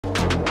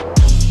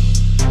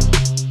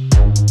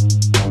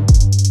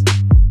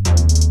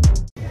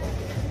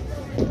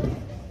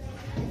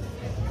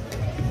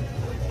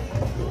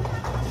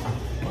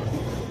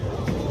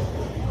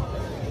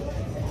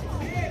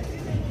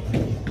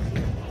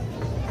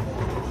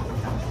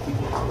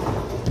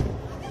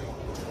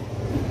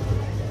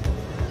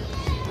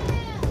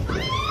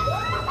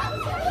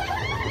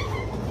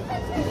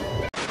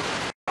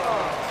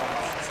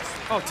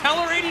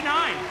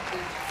Teller89.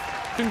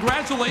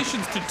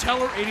 Congratulations to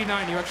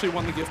Teller89. You actually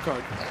won the gift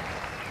card.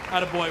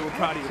 Attaboy, we're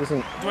proud of you.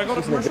 Do I go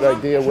to commercial? This isn't a good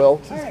idea, Will.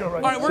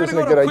 All right, we're going to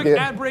go to a quick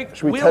ad break.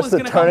 Should we test the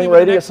turning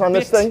radius on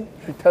this thing?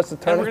 Should we test the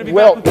turning? We're going to be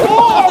back with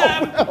all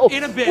of them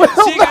in a bit.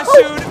 See you guys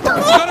soon. Let's go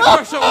to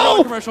commercial. We're going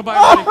to commercial. Bye,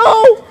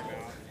 everybody.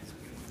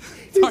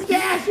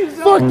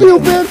 Fuck you,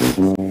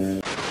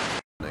 bitch.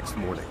 Next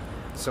morning.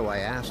 So I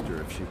asked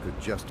her if she could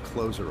just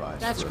close her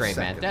eyes. That's for great, a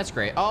second. man. That's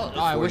great. Oh,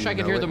 I wish I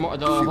could hear the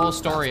whole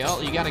story. Oh,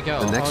 you gotta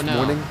go. The next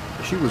morning,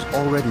 she was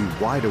already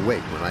wide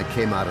awake when I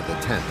came out of the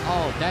tent.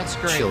 Oh, that's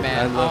great, Children,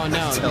 man. Oh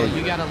no,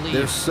 you gotta leave.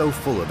 They're so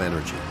full of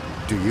energy.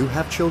 Do you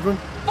have children?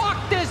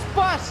 Fuck this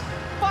bus!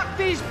 Fuck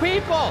these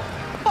people!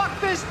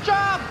 Fuck this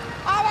job!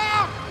 I'm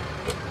out!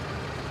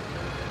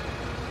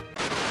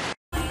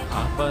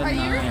 Are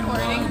you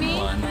recording me?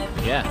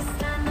 Yeah.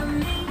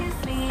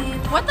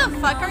 What the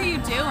fuck are you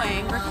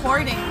doing?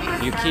 Recording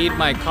me? You keyed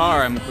my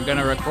car. I'm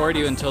gonna record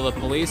you until the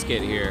police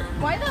get here.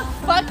 Why the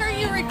fuck are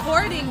you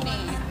recording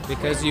me?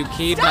 Because you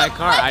keyed Stop my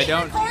car. I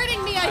don't.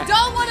 recording me! I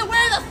don't want to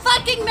wear the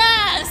fucking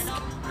mask!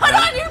 Put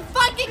on your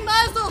fucking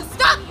muzzle!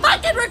 Stop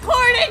fucking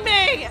recording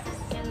me!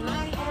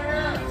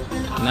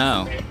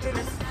 No.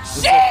 This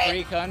is a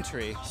free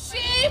country.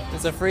 Sheep!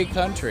 It's a free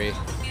country.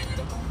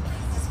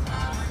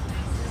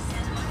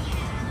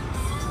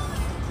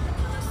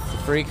 It's a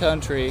free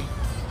country.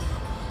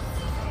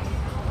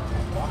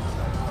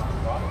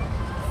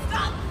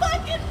 Stop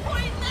fucking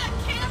pointing that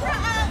camera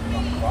at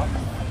me!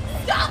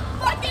 Stop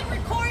fucking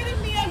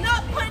recording me! I'm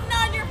not putting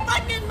on your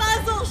fucking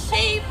muzzle,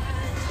 sheep!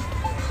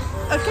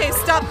 Okay,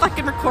 stop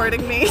fucking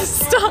recording me.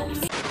 Stop.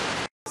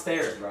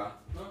 Stairs, bro.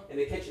 In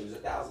the kitchen,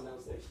 there's 1,000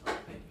 downstairs.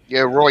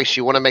 Yo, Royce,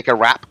 you want to make a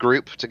rap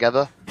group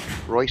together?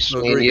 Royce,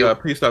 No, me and you.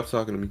 please stop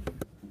talking to me.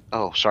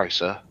 Oh, sorry,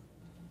 sir.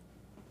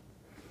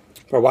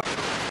 For what?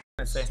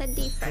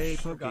 Hey,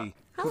 Puggy.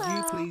 Could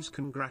you please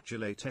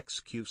congratulate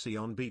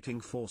XQC on beating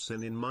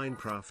Forsen in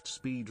Minecraft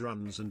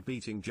speedruns and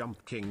beating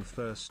Jump King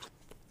first?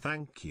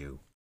 Thank you.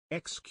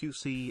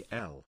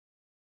 XQCL.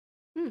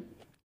 Oh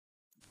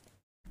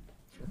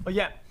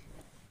yeah.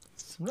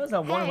 Sometimes I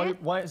wonder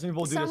why some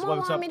people do this. Someone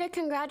want me to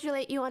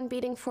congratulate you on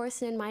beating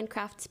Forsen in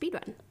Minecraft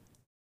speedrun.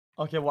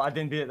 Okay, well I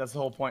didn't beat it. That's the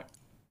whole point.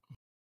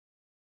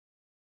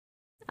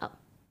 Oh.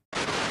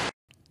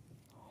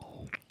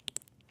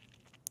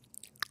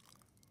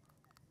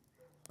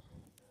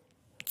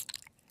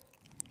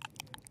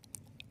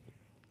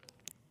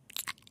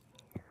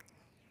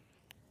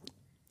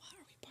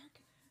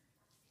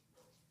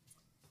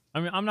 I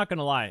mean, I'm not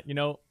gonna lie. You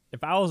know,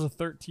 if I was a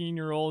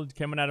 13-year-old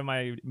coming out of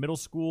my middle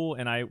school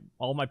and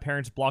all my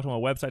parents blocked all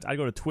my websites, I'd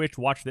go to Twitch,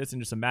 watch this,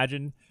 and just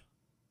imagine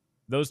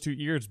those 2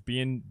 years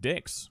being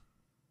dicks.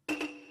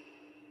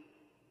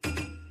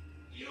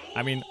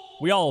 I mean,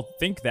 we all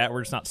think that.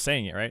 We're just not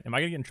saying it, right? Am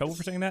I gonna get in trouble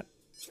for saying that?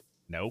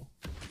 No.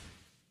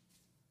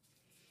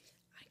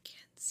 I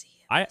can't see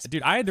it.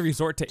 Dude, I had to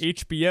resort to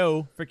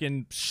HBO,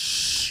 freaking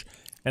shh,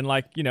 and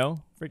like, you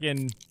know,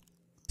 freaking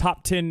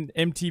top 10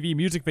 MTV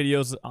music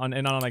videos on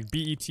like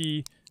BET,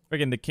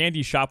 freaking the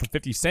candy shop with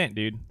 50 Cent,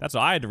 dude. That's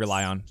what I had to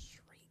rely on.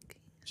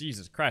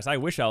 Jesus Christ, I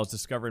wish I was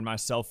discovering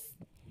myself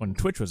when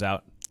Twitch was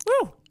out.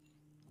 Woo!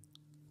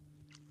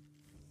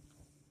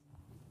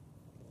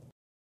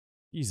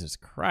 Jesus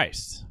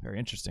Christ, very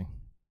interesting.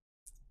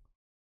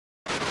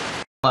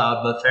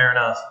 Loud, but fair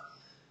enough.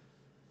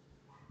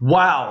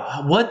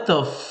 Wow, what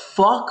the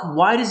fuck?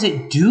 Why does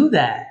it do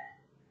that?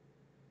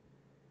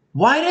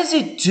 Why does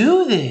it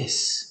do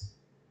this?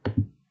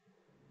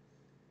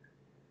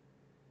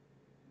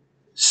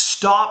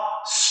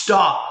 Stop,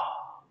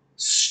 stop,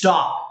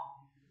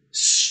 stop,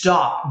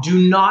 stop.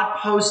 Do not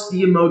post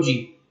the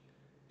emoji.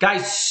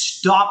 Guys,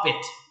 stop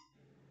it.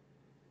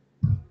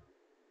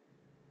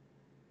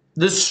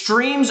 The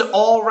stream's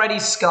already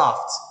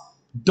scuffed.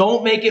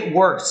 Don't make it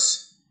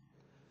worse.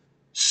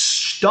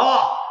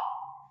 Stop.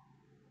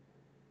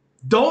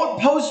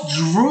 Don't post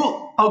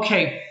drool.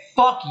 Okay,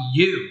 fuck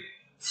you.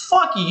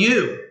 Fuck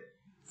you.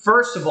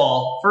 First of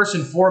all, first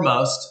and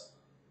foremost,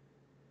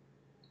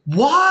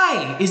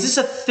 why is this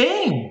a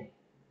thing?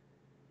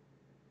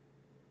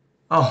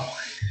 Oh.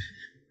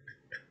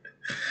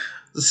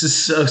 This is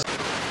so...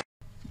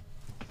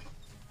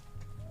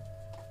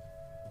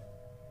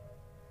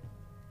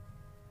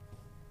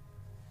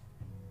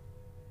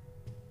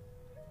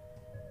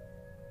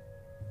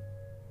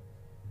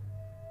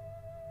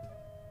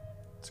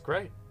 It's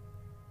great.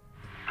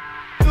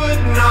 Good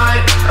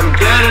night, I'm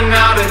getting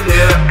out of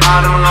here.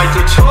 I don't like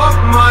to talk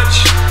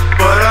much,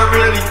 but I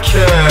really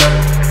care.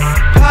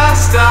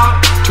 Passed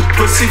out, too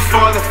pussy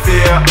for the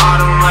fear. I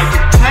don't like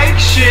to take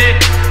shit,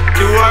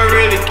 do I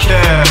really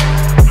care?